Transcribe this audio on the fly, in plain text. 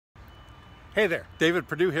Hey there, David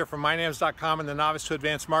Perdue here from mynams.com and the Novice to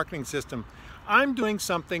Advanced Marketing System. I'm doing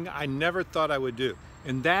something I never thought I would do,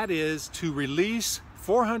 and that is to release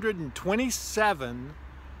 427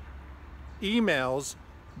 emails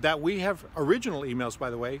that we have, original emails by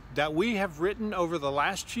the way, that we have written over the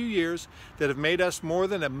last few years that have made us more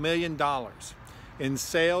than $1 million in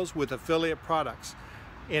sales with affiliate products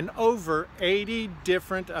in over 80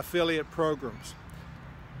 different affiliate programs.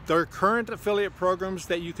 There are current affiliate programs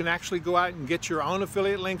that you can actually go out and get your own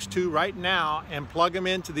affiliate links to right now and plug them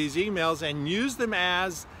into these emails and use them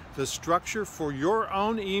as the structure for your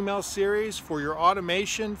own email series, for your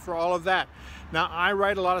automation, for all of that. Now, I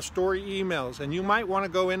write a lot of story emails, and you might want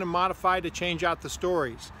to go in and modify to change out the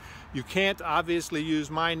stories. You can't obviously use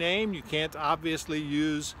my name, you can't obviously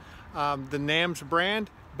use the NAMS brand,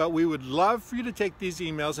 but we would love for you to take these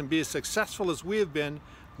emails and be as successful as we have been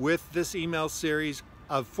with this email series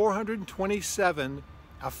of 427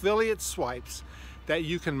 affiliate swipes that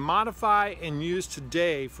you can modify and use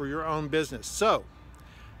today for your own business. So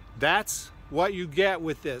that's what you get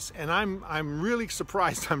with this, and I'm really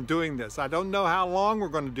surprised I'm doing this. I don't know how long we're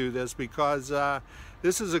going to do this because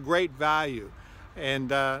this is a great value,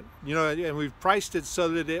 and you know, and we've priced it so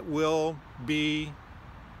that it will be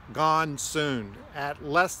gone soon at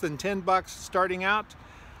less than 10 bucks starting out.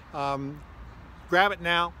 Grab it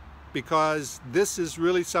now, because this is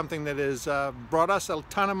really something that has brought us a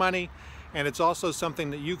ton of money, and it's also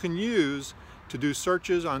something that you can use to do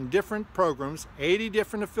searches on different programs, 80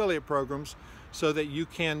 different affiliate programs, so that you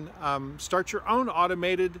can start your own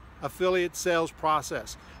automated affiliate sales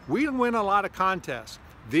process. We win a lot of contests.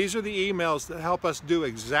 These are the emails that help us do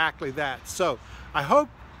exactly that. So I hope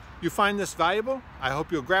you find this valuable. I hope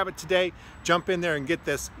you'll grab it today. Jump in there and get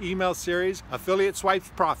this email series, Affiliate Swipes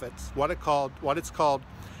Profits, what it's called.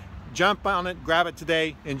 Jump on it, grab it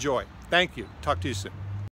today, enjoy. Thank you. Talk to you soon.